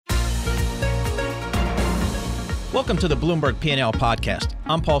Welcome to the Bloomberg P&L podcast.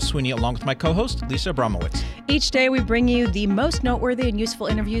 I'm Paul Sweeney along with my co-host, Lisa Abramowitz. Each day we bring you the most noteworthy and useful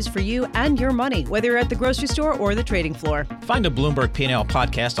interviews for you and your money, whether you're at the grocery store or the trading floor. Find the Bloomberg P&L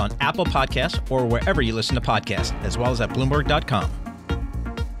podcast on Apple Podcasts or wherever you listen to podcasts, as well as at Bloomberg.com.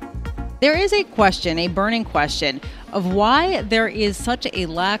 There is a question, a burning question, of why there is such a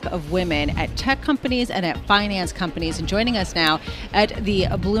lack of women at tech companies and at finance companies. And joining us now at the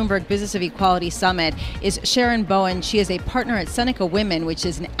Bloomberg Business of Equality Summit is Sharon Bowen. She is a partner at Seneca Women, which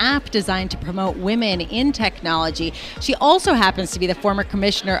is an app designed to promote women in technology. She also happens to be the former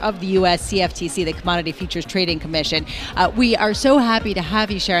commissioner of the U.S. CFTC, the Commodity Futures Trading Commission. We are so happy to have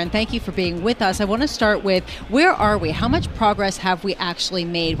you, Sharon. Thank you for being with us. I want to start with, where are we? How much progress have we actually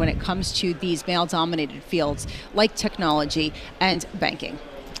made when it comes to these male-dominated fields like technology and banking?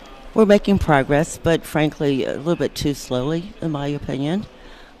 We're making progress, but frankly, a little bit too slowly, in my opinion.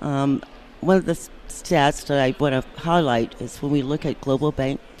 One of the stats that I want to highlight is when we look at global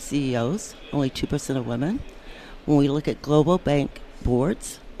bank CEOs, only 2% of women. When we look at global bank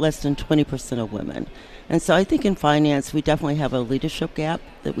boards, less than 20% of women. And so I think in finance, we definitely have a leadership gap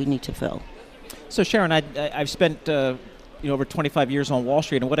that we need to fill. So Sharon, I've spent over 25 years on Wall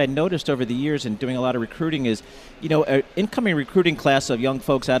Street, and what I noticed over the years in doing a lot of recruiting is, an incoming recruiting class of young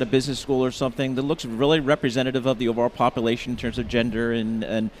folks out of business school or something that looks really representative of the overall population in terms of gender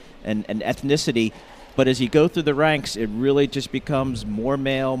and ethnicity. But as you go through the ranks, it really just becomes more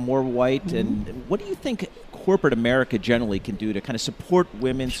male, more white. Mm-hmm. And what do you think corporate America generally can do to kind of support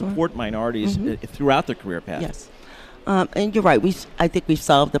women, support minorities throughout their career path? Yes. And you're right. I think we've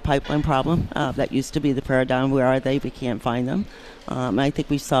solved the pipeline problem. That used to be the paradigm. Where are they? We can't find them. I think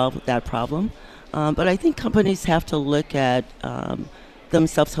we've solved that problem. But I think companies have to look at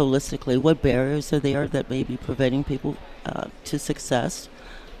themselves holistically. What barriers are there that may be preventing people to success?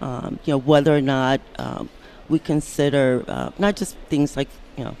 Whether or not we consider not just things like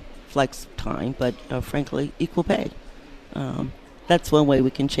flex time, but frankly equal pay. That's one way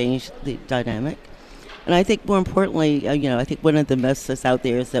we can change the dynamic. And I think more importantly, I think one of the myths that's out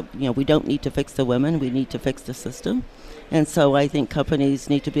there is that, we don't need to fix the women, we need to fix the system. And so I think companies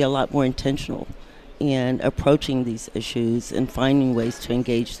need to be a lot more intentional in approaching these issues and finding ways to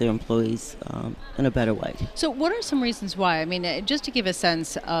engage their employees in a better way. So what are some reasons why? I mean, just to give a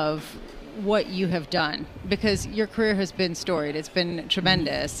sense of what you have done, because your career has been storied. It's been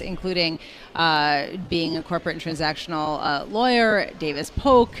tremendous, including being a corporate and transactional lawyer, Davis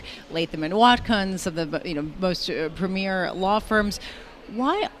Polk, Latham & Watkins, some of the most premier law firms.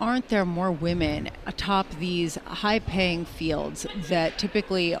 Why aren't there more women atop these high-paying fields that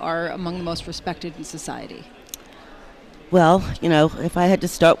typically are among the most respected in society? Well, if I had to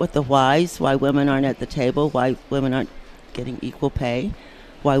start with the whys, why women aren't at the table, why women aren't getting equal pay,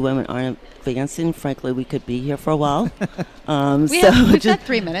 why women aren't advancing. Frankly, we could be here for a while. We've got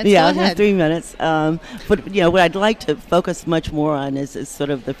 3 minutes. Yeah, Go ahead. 3 minutes. But what I'd like to focus much more on is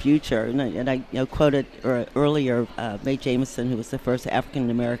sort of the future. And I quoted earlier Mae Jemison, who was the first African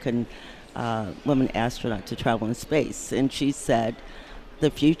American woman astronaut to travel in space, and she said,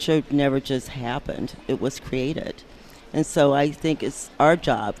 "The future never just happened; it was created." And so I think it's our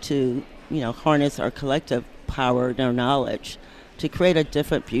job to harness our collective power and our knowledge to create a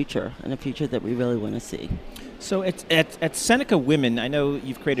different future, and a future that we really want to see. So at Seneca Women, I know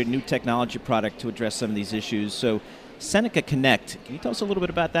you've created a new technology product to address some of these issues. So Seneca Connect, can you tell us a little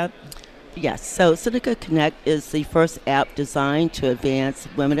bit about that? Yes, so Seneca Connect is the first app designed to advance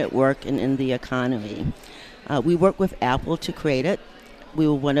women at work and in the economy. We worked with Apple to create it. We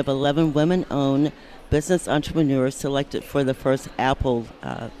were one of 11 women-owned business entrepreneurs selected for the first Apple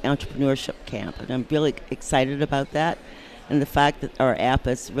entrepreneurship camp, and I'm really excited about that. And the fact that our app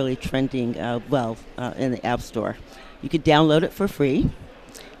is really trending in the App Store. You can download it for free.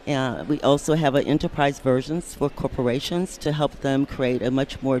 We also have enterprise versions for corporations to help them create a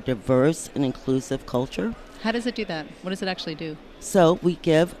much more diverse and inclusive culture. How does it do that? What does it actually do? So we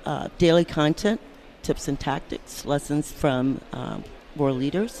give daily content, tips and tactics, lessons from more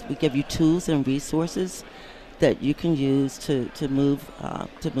leaders. We give you tools and resources that you can use to move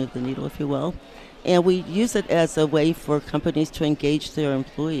the needle, if you will. And we use it as a way for companies to engage their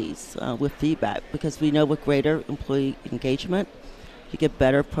employees with feedback, because we know with greater employee engagement, you get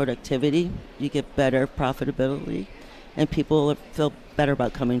better productivity, you get better profitability, and people feel better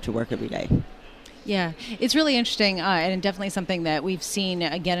about coming to work every day. Yeah, it's really interesting and definitely something that we've seen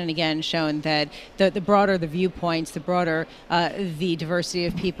again and again shown that the broader the viewpoints, the broader the diversity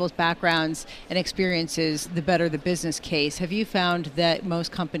of people's backgrounds and experiences, the better the business case. Have you found that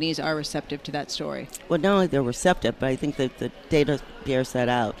most companies are receptive to that story? Well, not only they're receptive, but I think that the data bears that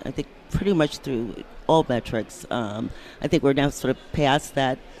out. I think pretty much through all metrics. I think we're now sort of past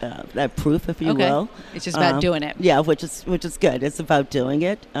that proof, if you will. It's just about doing it. Yeah, which is good. It's about doing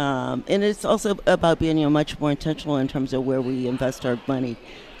it, and it's also about being much more intentional in terms of where we invest our money,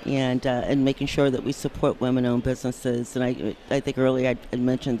 and making sure that we support women-owned businesses. And I think earlier I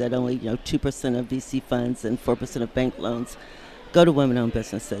mentioned that only 2% of VC funds and 4% of bank loans go to women-owned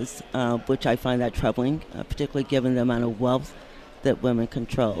businesses, which I find that troubling, particularly given the amount of wealth that women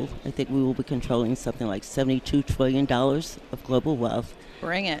control. I think we will be controlling something like $72 trillion of global wealth.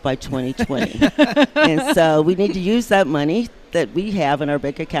 Bring it. By 2020. And so we need to use that money that we have in our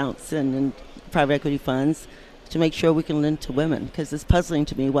bank accounts and in private equity funds to make sure we can lend to women, because it's puzzling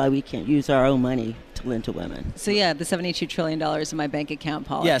to me why we can't use our own money to lend to women. So yeah, the $72 trillion in my bank account,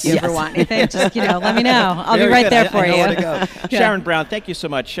 Paul. Yes. If you ever want anything, just let me know. I'll be right there for I know you. where to go. Sharon Brown, thank you so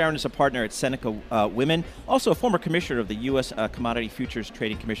much. Sharon is a partner at Seneca Women, also a former commissioner of the U.S. Commodity Futures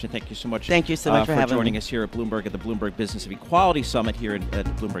Trading Commission. Thank you so much. Thank you so much for having joining me. us here at Bloomberg at the Bloomberg Business of Equality Summit here at the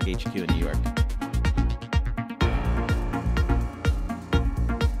Bloomberg HQ in New York.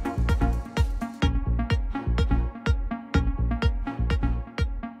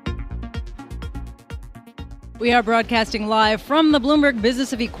 We are broadcasting live from the Bloomberg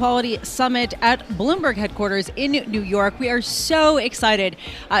Business of Equality Summit at Bloomberg headquarters in New York. We are so excited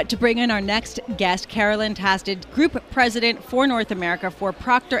to bring in our next guest, Carolyn Tasted, Group President for North America for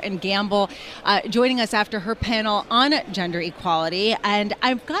Procter & Gamble, joining us after her panel on gender equality. And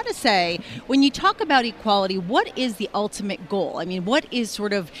I've got to say, when you talk about equality, what is the ultimate goal? I mean, what is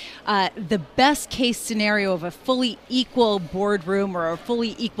sort of the best case scenario of a fully equal boardroom or a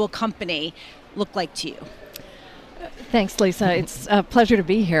fully equal company look like to you? Thanks, Lisa. It's a pleasure to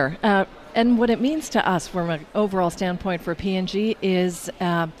be here. And what it means to us from an overall standpoint for P&G is,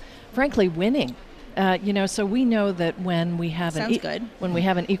 frankly, winning. So we know that when we have when we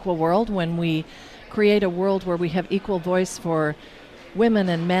have an equal world, when we create a world where we have equal voice for women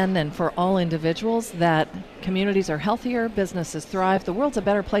and men and for all individuals, that communities are healthier, businesses thrive, the world's a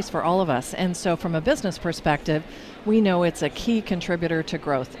better place for all of us. And so from a business perspective, we know it's a key contributor to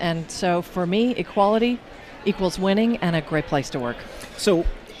growth. And so for me, equality equals winning and a great place to work. So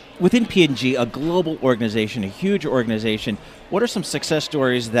within P&G, a global organization, a huge organization, what are some success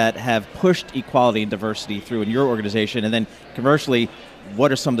stories that have pushed equality and diversity through in your organization? And then commercially,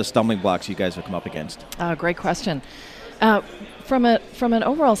 what are some of the stumbling blocks you guys have come up against? Great question. From an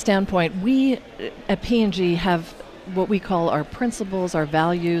overall standpoint, we at P&G have what we call our principles, our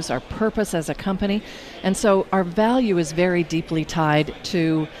values, our purpose as a company. And so our value is very deeply tied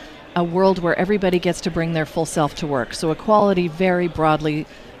to a world where everybody gets to bring their full self to work. So equality very broadly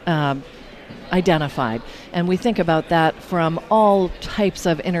identified. And we think about that from all types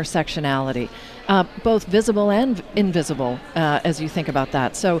of intersectionality, both visible and invisible, as you think about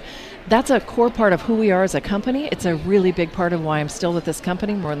that. So that's a core part of who we are as a company. It's a really big part of why I'm still with this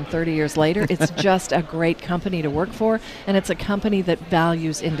company more than 30 years later. It's just a great company to work for, and it's a company that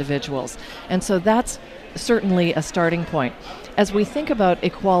values individuals. And so that's certainly a starting point. As we think about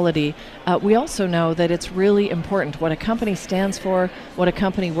equality, we also know that it's really important. What a company stands for, what a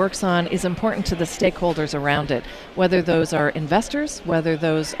company works on, is important to the stakeholders around it, whether those are investors, whether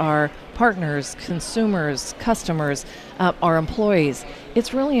those are partners, consumers, customers, our employees.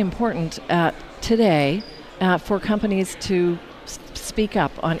 It's really important today for companies to speak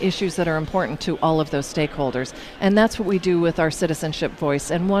up on issues that are important to all of those stakeholders, and that's what we do with our citizenship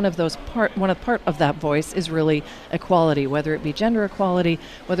voice. And one of part of that voice is really equality, whether it be gender equality,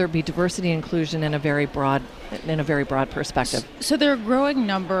 whether it be diversity and inclusion in a very broad perspective. So there are a growing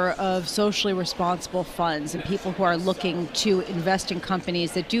number of socially responsible funds and people who are looking to invest in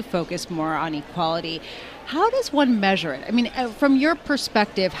companies that do focus more on equality. How does one measure it? I mean, from your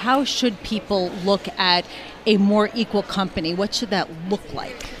perspective, how should people look at a more equal company? What should that look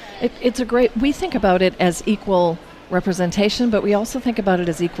like? We think about it as equal representation, but we also think about it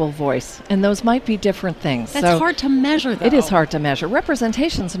as equal voice. And those might be different things. That's hard to measure, though. It is hard to measure.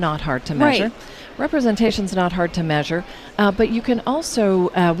 Representation's not hard to measure. Right. Representation's not hard to measure, but you can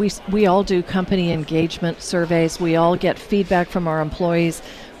also, we all do company engagement surveys. We all get feedback from our employees.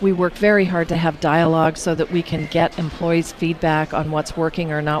 We work very hard to have dialogue so that we can get employees' feedback on what's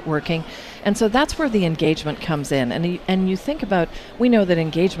working or not working. And so that's where the engagement comes in. And you think about, we know that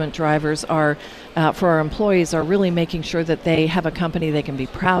engagement drivers are, for our employees, are really making sure that they have a company they can be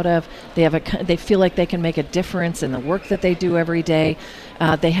proud of. They feel like they can make a difference in the work that they do every day.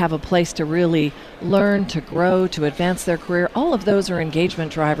 They have a place to really learn, to grow, to advance their career. All of those are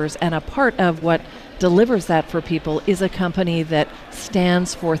engagement drivers and a part of what delivers that for people is a company that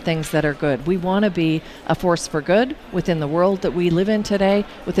stands for things that are good. We want to be a force for good within the world that we live in today,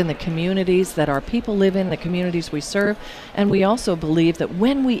 within the communities that our people live in, the communities we serve. And we also believe that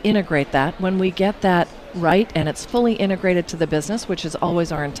when we integrate that, when we get that right and it's fully integrated to the business, which is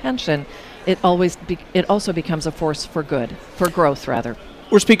always our intention, it also becomes a force for good, for growth rather.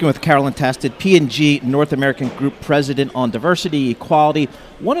 We're speaking with Carolyn Tasted, P&G North American Group President on diversity, equality.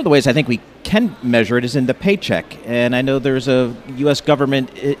 One of the ways I think we can measure it is in the paycheck. And I know there's a U.S.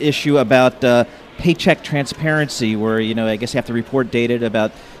 government issue about paycheck transparency where, I guess you have to report data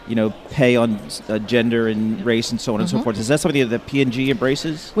about, pay on gender and race and so on and so forth. Is that something that P&G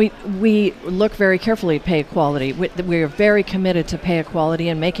embraces? We look very carefully at pay equality. We are very committed to pay equality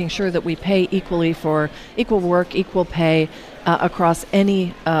and making sure that we pay equally for equal work, equal pay across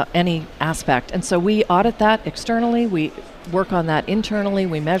any aspect. And so we audit that externally. We work on that internally.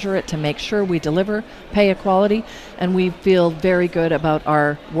 We measure it to make sure we deliver pay equality, and we feel very good about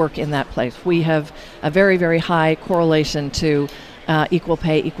our work in that place. We have a very, very high correlation to equal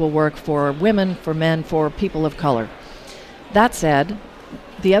pay, equal work for women, for men, for people of color. That said,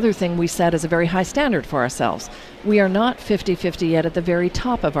 the other thing we set is a very high standard for ourselves. We are not 50-50 yet at the very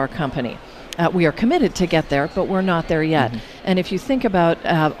top of our company. We are committed to get there, but we're not there yet. And if you think about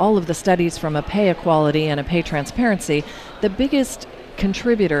all of the studies from a pay equality and a pay transparency, the biggest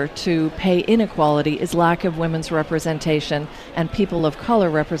contributor to pay inequality is lack of women's representation and people of color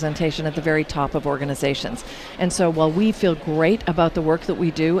representation at the very top of organizations. And so while we feel great about the work that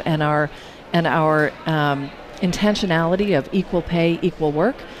we do and our intentionality of equal pay, equal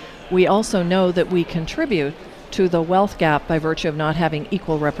work, we also know that we contribute to the wealth gap by virtue of not having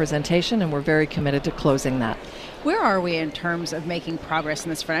equal representation, and we're very committed to closing that. Where are we in terms of making progress in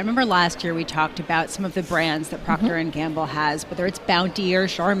this front? I remember last year we talked about some of the brands that Procter & Gamble has, whether it's Bounty or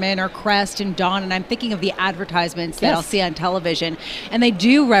Charmin or Crest and Dawn, and I'm thinking of the advertisements that I'll see on television, and they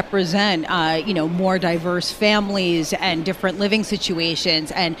do represent, more diverse families and different living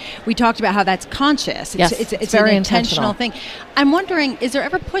situations, and we talked about how that's conscious. It's very an intentional thing. I'm wondering, is there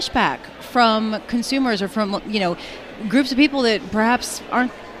ever pushback from consumers or from, groups of people that perhaps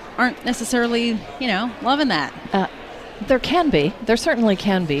aren't necessarily, loving that? There can be. There certainly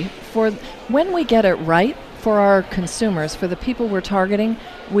can be. For when we get it right for our consumers, for the people we're targeting,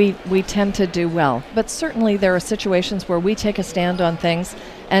 we tend to do well. But certainly there are situations where we take a stand on things,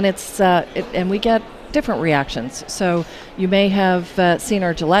 and and we get different reactions. So you may have seen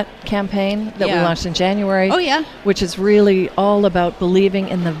our Gillette campaign that we launched in January. Oh, yeah. Which is really all about believing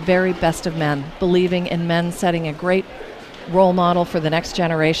in the very best of men, believing in men setting a great role model for the next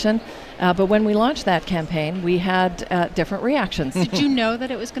generation. But when we launched that campaign, we had different reactions. Did you know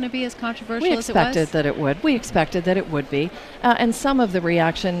that it was going to be as controversial as it was? We expected that it would. We expected that it would be. And some of the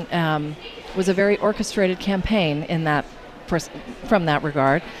reaction was a very orchestrated campaign in that from that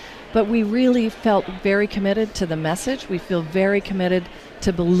regard. But we really felt very committed to the message. We feel very committed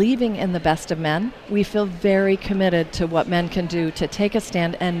to believing in the best of men. We feel very committed to what men can do to take a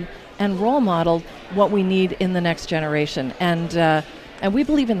stand and role model what we need in the next generation. And we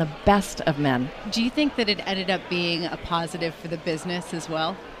believe in the best of men. Do you think that it ended up being a positive for the business as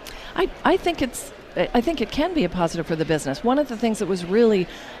well? I think it can be a positive for the business. One of the things that was really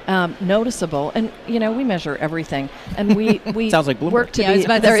noticeable, and we measure everything, and we sounds like Bloomberg. Work to be. I was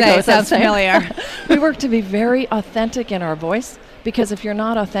about to say, it sounds familiar. We work to be very authentic in our voice, because if you're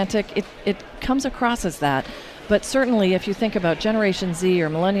not authentic, it comes across as that. But certainly, if you think about Generation Z or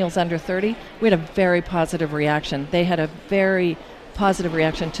millennials under 30, we had a very positive reaction. They had a very positive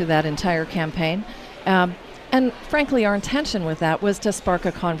reaction to that entire campaign. And frankly, our intention with that was to spark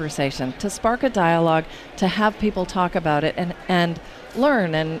a conversation, to spark a dialogue, to have people talk about it and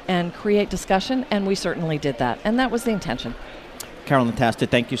learn and create discussion, and we certainly did that. And that was the intention. Carolyn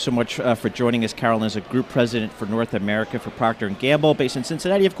Tasted, thank you so much for joining us. Carolyn is a group president for North America for Procter & Gamble, based in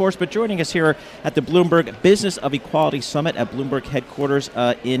Cincinnati, of course, but joining us here at the Bloomberg Business of Equality Summit at Bloomberg headquarters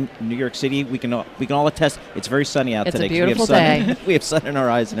in New York City. We can all attest it's very sunny out today. It's a beautiful day. We have sun in our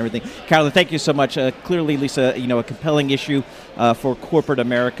eyes and everything. Carolyn, thank you so much. Clearly, Lisa, a compelling issue for corporate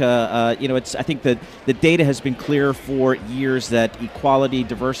America. I think that the data has been clear for years that equality,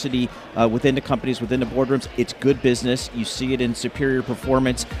 diversity within the companies, within the boardrooms, it's good business. You see it in superior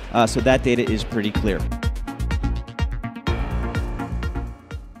performance. So that data is pretty clear.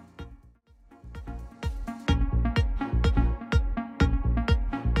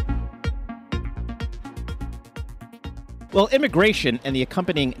 Well, immigration and the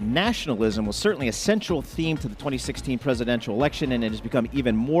accompanying nationalism was certainly a central theme to the 2016 presidential election, and it has become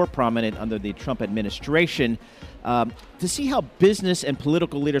even more prominent under the Trump administration. To see how business and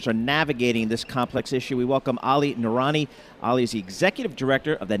political leaders are navigating this complex issue, we welcome Ali Noorani. Ali is the executive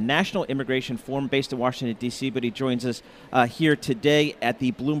director of the National Immigration Forum based in Washington, D.C., but he joins us here today at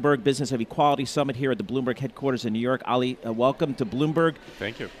the Bloomberg Business of Equality Summit here at the Bloomberg headquarters in New York. Ali, welcome to Bloomberg.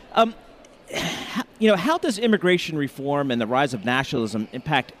 Thank you. How does immigration reform and the rise of nationalism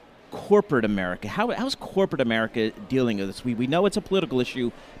impact corporate America? How's corporate America dealing with this? We know it's a political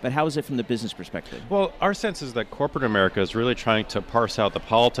issue, but how is it from the business perspective? Well, our sense is that corporate America is really trying to parse out the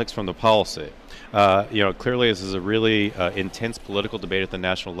politics from the policy. Clearly this is a really intense political debate at the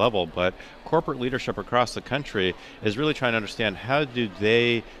national level, but corporate leadership across the country is really trying to understand how do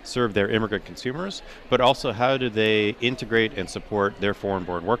they serve their immigrant consumers, but also how do they integrate and support their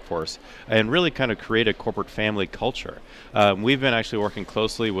foreign-born workforce and really kind of create a corporate family culture. We've been actually working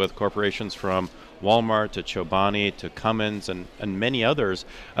closely with corporations from Walmart to Chobani to Cummins and many others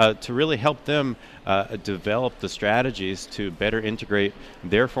to really help them develop the strategies to better integrate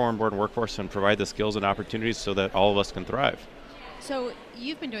their foreign-born workforce and provide the skills and opportunities so that all of us can thrive. So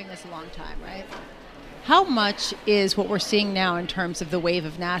you've been doing this a long time, right? How much is what we're seeing now in terms of the wave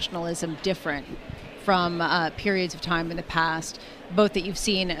of nationalism different from periods of time in the past, both that you've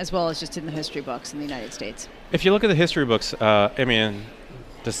seen as well as just in the history books in the United States? If you look at the history books,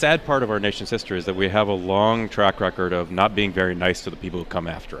 the sad part of our nation's history is that we have a long track record of not being very nice to the people who come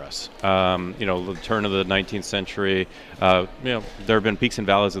after us. The turn of the 19th century, there have been peaks and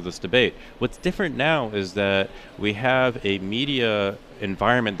valleys of this debate. What's different now is that we have a media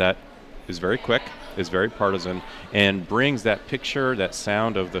environment that is very quick, is very partisan, and brings that picture, that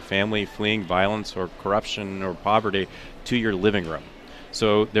sound of the family fleeing violence or corruption or poverty to your living room.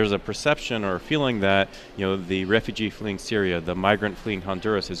 So there's a perception or a feeling that the refugee fleeing Syria, the migrant fleeing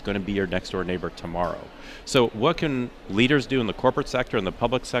Honduras is going to be your next door neighbor tomorrow. So what can leaders do in the corporate sector and the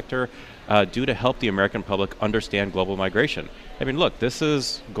public sector do to help the American public understand global migration? Look, this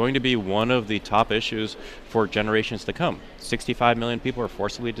is going to be one of the top issues for generations to come. 65 million people are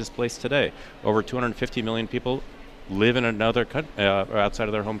forcibly displaced today. Over 250 million people live in another outside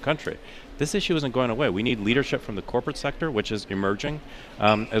of their home country. This issue isn't going away. We need leadership from the corporate sector, which is emerging,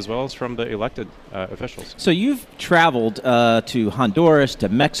 as well as from the elected officials. So you've traveled to Honduras, to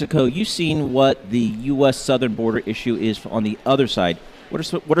Mexico. You've seen what the U.S. southern border issue is on the other side.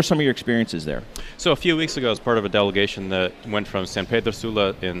 What are some of your experiences there? So a few weeks ago, as part of a delegation that went from San Pedro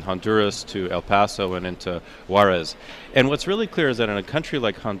Sula in Honduras to El Paso and into Juarez. And what's really clear is that in a country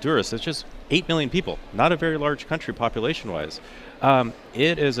like Honduras, it's just 8 million people, not a very large country population-wise.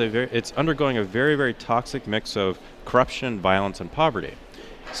 It's undergoing a very, very toxic mix of corruption, violence, and poverty.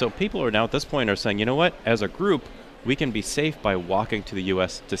 So people are now at this point are saying, you know what, as a group, we can be safe by walking to the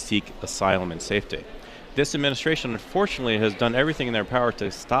U.S. to seek asylum and safety. This administration, unfortunately, has done everything in their power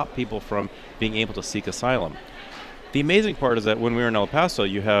to stop people from being able to seek asylum. The amazing part is that when we were in El Paso,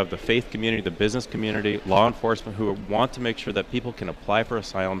 you have the faith community, the business community, law enforcement who want to make sure that people can apply for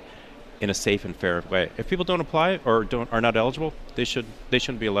asylum in a safe and fair way. If people don't apply or are not eligible, they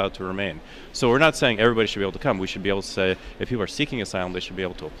shouldn't be allowed to remain. So we're not saying everybody should be able to come. We should be able to say if people are seeking asylum, they should be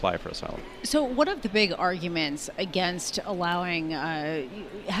able to apply for asylum. So one of the big arguments against allowing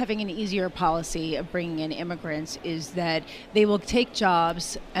having an easier policy of bringing in immigrants is that they will take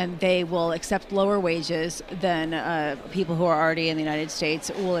jobs and they will accept lower wages than people who are already in the United States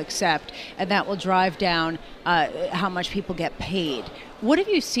will accept, and that will drive down how much people get paid. What have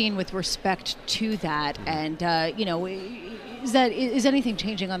you seen with respect to that? And, is anything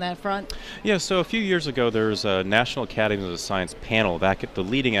changing on that front? Yeah, so a few years ago, there was a National Academies of Science panel of the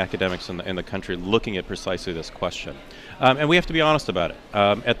leading academics in the country looking at precisely this question. And we have to be honest about it.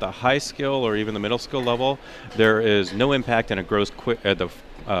 At the high skill or even the middle skill level, there is no impact and it grows quick. The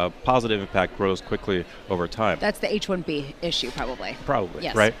positive impact grows quickly over time. That's the H-1B issue, probably. Probably,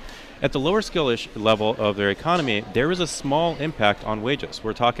 yes. Right? At the lower skill level of their economy, there is a small impact on wages.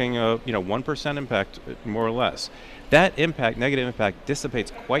 We're talking 1% impact, more or less. That impact, negative impact,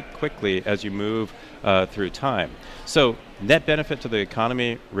 dissipates quite quickly as you move through time. So net benefit to the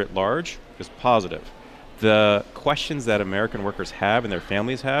economy writ large is positive. The questions that American workers have and their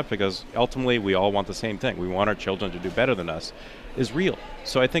families have, because ultimately we all want the same thing. We want our children to do better than us, is real.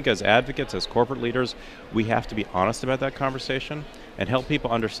 So I think as advocates, as corporate leaders, we have to be honest about that conversation and help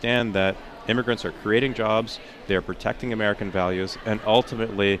people understand that immigrants are creating jobs, they're protecting American values, and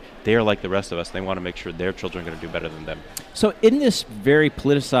ultimately they are like the rest of us. They want to make sure their children are going to do better than them. So in this very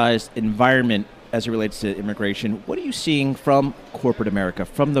politicized environment as it relates to immigration, what are you seeing from corporate America,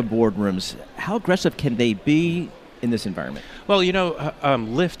 from the boardrooms? How aggressive can they be? in this environment? Well,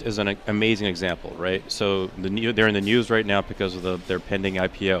 Lyft is an amazing example, right? So they're in the news right now because of their pending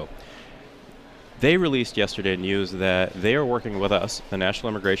IPO. They released yesterday news that they are working with us, the National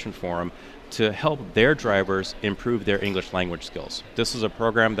Immigration Forum, to help their drivers improve their English language skills. This is a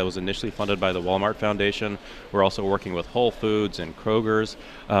program that was initially funded by the Walmart Foundation. We're also working with Whole Foods and Kroger's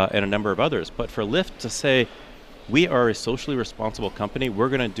and a number of others. But for Lyft to say, we are a socially responsible company, we're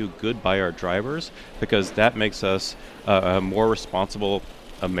going to do good by our drivers because that makes us a more responsible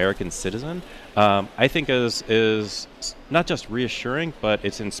American citizen, I think is not just reassuring, but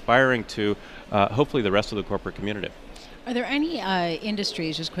it's inspiring to hopefully the rest of the corporate community. Are there any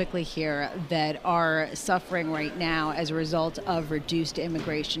industries, just quickly here, that are suffering right now as a result of reduced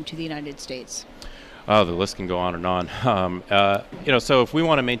immigration to the United States? Oh, the list can go on and on. So if we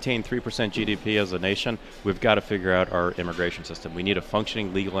want to maintain 3% GDP as a nation, we've got to figure out our immigration system. We need a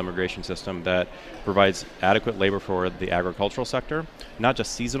functioning legal immigration system that provides adequate labor for the agricultural sector, not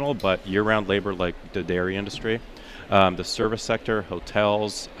just seasonal, but year-round labor like the dairy industry, the service sector,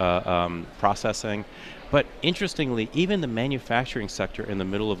 hotels, processing. But interestingly, even the manufacturing sector in the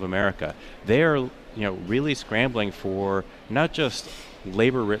middle of America, they are really scrambling for not just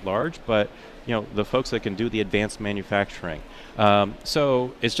labor writ large, but the folks that can do the advanced manufacturing.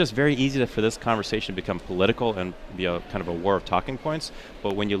 So it's just very easy for this conversation to become political and be a kind of a war of talking points.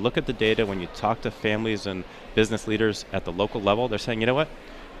 But when you look at the data, when you talk to families and business leaders at the local level, they're saying, you know what?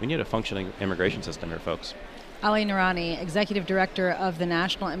 We need a functioning immigration system here, folks. Ali Noorani, Executive Director of the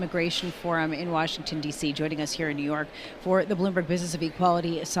National Immigration Forum in Washington, D.C., joining us here in New York for the Bloomberg Business of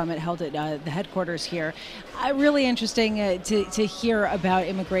Equality Summit held at the headquarters here. Really interesting to hear about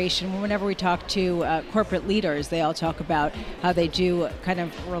immigration. Whenever we talk to corporate leaders, they all talk about how they do kind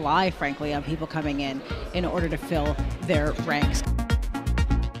of rely, frankly, on people coming in order to fill their ranks.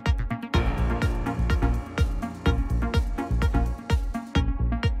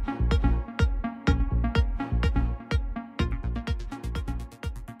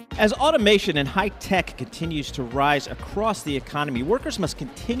 As automation and high tech continues to rise across the economy, workers must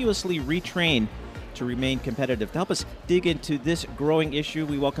continuously retrain to remain competitive. To help us dig into this growing issue,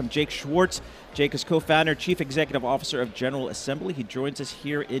 we welcome Jake Schwartz. Jake is co-founder, chief executive officer of General Assembly. He joins us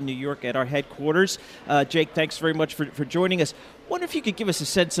here in New York at our headquarters. Jake, thanks very much for joining us. Wonder if you could give us a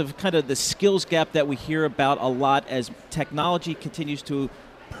sense of kind of the skills gap that we hear about a lot as technology continues to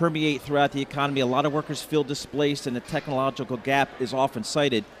permeate throughout the economy. A lot of workers feel displaced, and the technological gap is often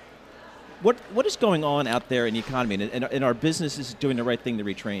cited. What is going on out there in the economy, and our businesses doing the right thing to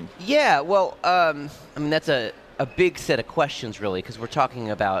retrain? Yeah, well, that's a big set of questions, really, because we're talking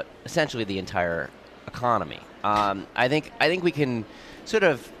about essentially the entire economy. I think we can sort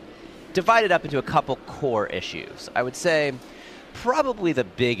of divide it up into a couple core issues. I would say probably the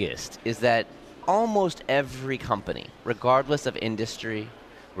biggest is that almost every company, regardless of industry,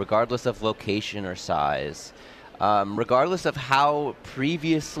 regardless of location or size, regardless of how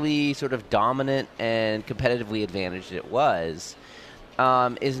previously sort of dominant and competitively advantaged it was,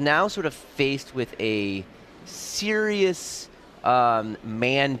 is now sort of faced with a serious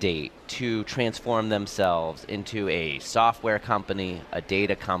mandate to transform themselves into a software company, a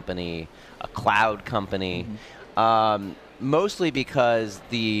data company, a cloud company, mostly because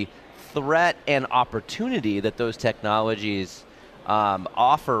the threat and opportunity that those technologies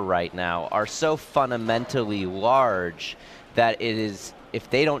offer right now are so fundamentally large that it is, if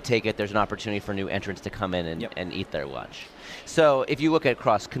they don't take it, there's an opportunity for new entrants to come in and eat their lunch. So if you look at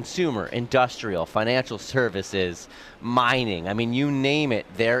across consumer, industrial, financial services, mining, I mean, you name it,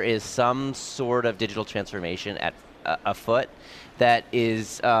 there is some sort of digital transformation at afoot that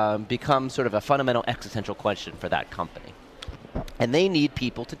is become sort of a fundamental existential question for that company. And they need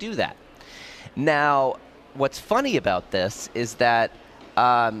people to do that. Now, what's funny about this is that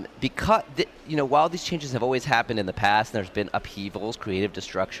because while these changes have always happened in the past, and there's been upheavals, creative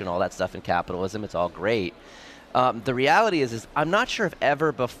destruction, all that stuff in capitalism, it's all great. The reality is I'm not sure if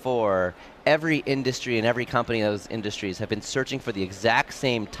ever before every industry and every company in those industries have been searching for the exact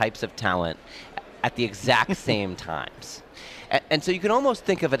same types of talent at the exact same times. And so you can almost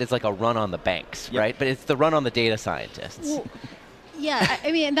think of it as like a run on the banks, right? But it's the run on the data scientists. Well, yeah,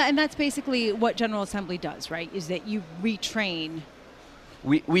 I mean, and that's basically what General Assembly does, right? Is that you retrain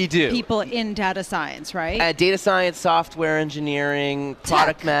we do people in data science, right? Data science, software engineering,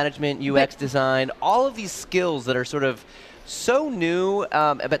 product management, UX design, all of these skills that are sort of so new,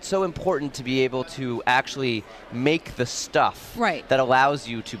 but so important to be able to actually make the stuff that allows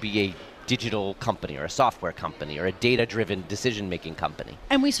you to be a digital company or a software company or a data-driven decision-making company.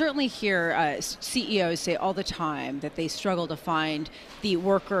 And we certainly hear CEOs say all the time that they struggle to find the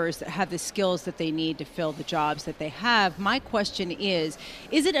workers that have the skills that they need to fill the jobs that they have. My question is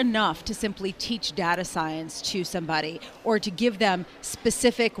it enough to simply teach data science to somebody or to give them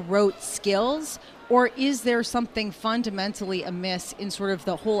specific rote skills? Or is there something fundamentally amiss in sort of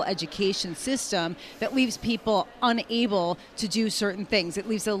the whole education system that leaves people unable to do certain things? It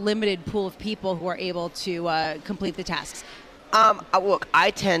leaves a limited pool of people who are able to complete the tasks. Look,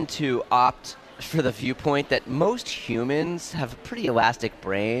 I tend to opt for the viewpoint that most humans have pretty elastic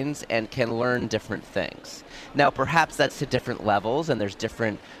brains and can learn different things. Now, perhaps that's to different levels, and there's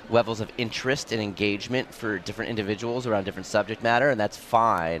different levels of interest and engagement for different individuals around different subject matter, and that's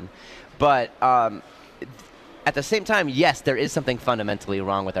fine. But at the same time, yes, there is something fundamentally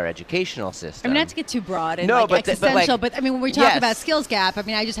wrong with our educational system. I mean, not to get too broad and no, existential, but I mean, when we talk yes. about skills gap, I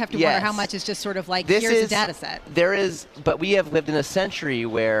mean, I just have to wonder how much is just sort of like, here's a data set. There is, but we have lived in a century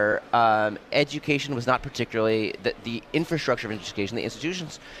where education was not particularly, the infrastructure of education, the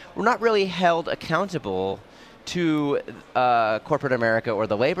institutions, were not really held accountable to corporate America or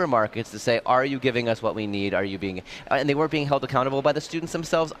the labor markets to say, are you giving us what we need? Are you being, and they weren't being held accountable by the students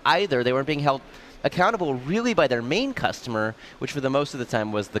themselves either. They weren't being held accountable really by their main customer, which for the most of the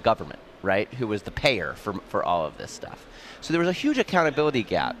time was the government, right? Who was the payer for all of this stuff. So there was a huge accountability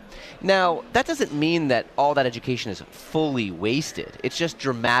gap. Now, that doesn't mean that all that education is fully wasted. It's just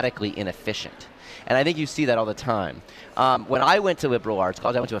dramatically inefficient. And I think you see that all the time. When I went to liberal arts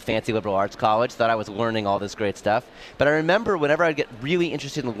college, I went to a fancy liberal arts college, thought I was learning all this great stuff. But I remember whenever I'd get really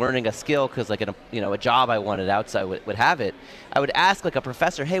interested in learning a skill, because like a job I wanted outside would have it, I would ask like a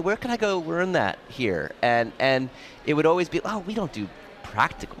professor, hey, where can I go learn that here? And it would always be, oh, we don't do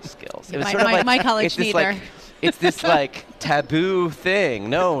practical skills. It was sort of like, my college neither. It's this like taboo thing.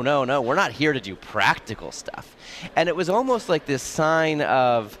 No, we're not here to do practical stuff. And it was almost like this sign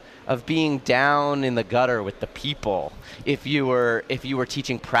of being down in the gutter with the people if you were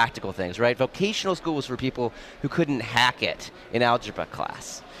teaching practical things, right? Vocational school was for people who couldn't hack it in algebra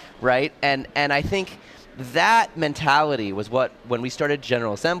class, right? And I think that mentality was what, when we started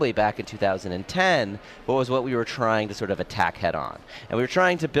General Assembly back in 2010, what we were trying to sort of attack head on. And we were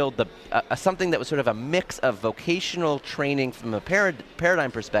trying to build something that was sort of a mix of vocational training from a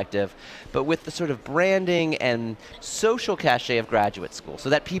paradigm perspective, but with the sort of branding and social cachet of graduate school, so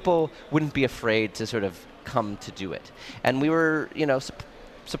that people wouldn't be afraid to sort of come to do it. And we were,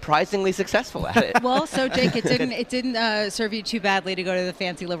 surprisingly successful at it. Well, so Jake, it didn't serve you too badly to go to the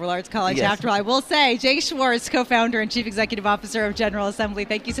fancy liberal arts college. Yes. After all, I will say, Jake Schwartz, co-founder and chief executive officer of General Assembly,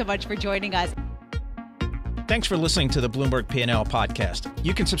 thank you so much for joining us. Thanks for listening to the Bloomberg P&L podcast.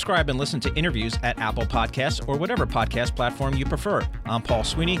 You can subscribe and listen to interviews at Apple Podcasts or whatever podcast platform you prefer. I'm Paul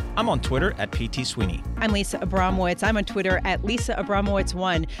Sweeney. I'm on Twitter at PT Sweeney. I'm Lisa Abramowitz. I'm on Twitter at Lisa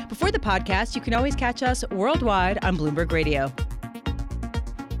Abramowitz1. Before the podcast, you can always catch us worldwide on Bloomberg Radio.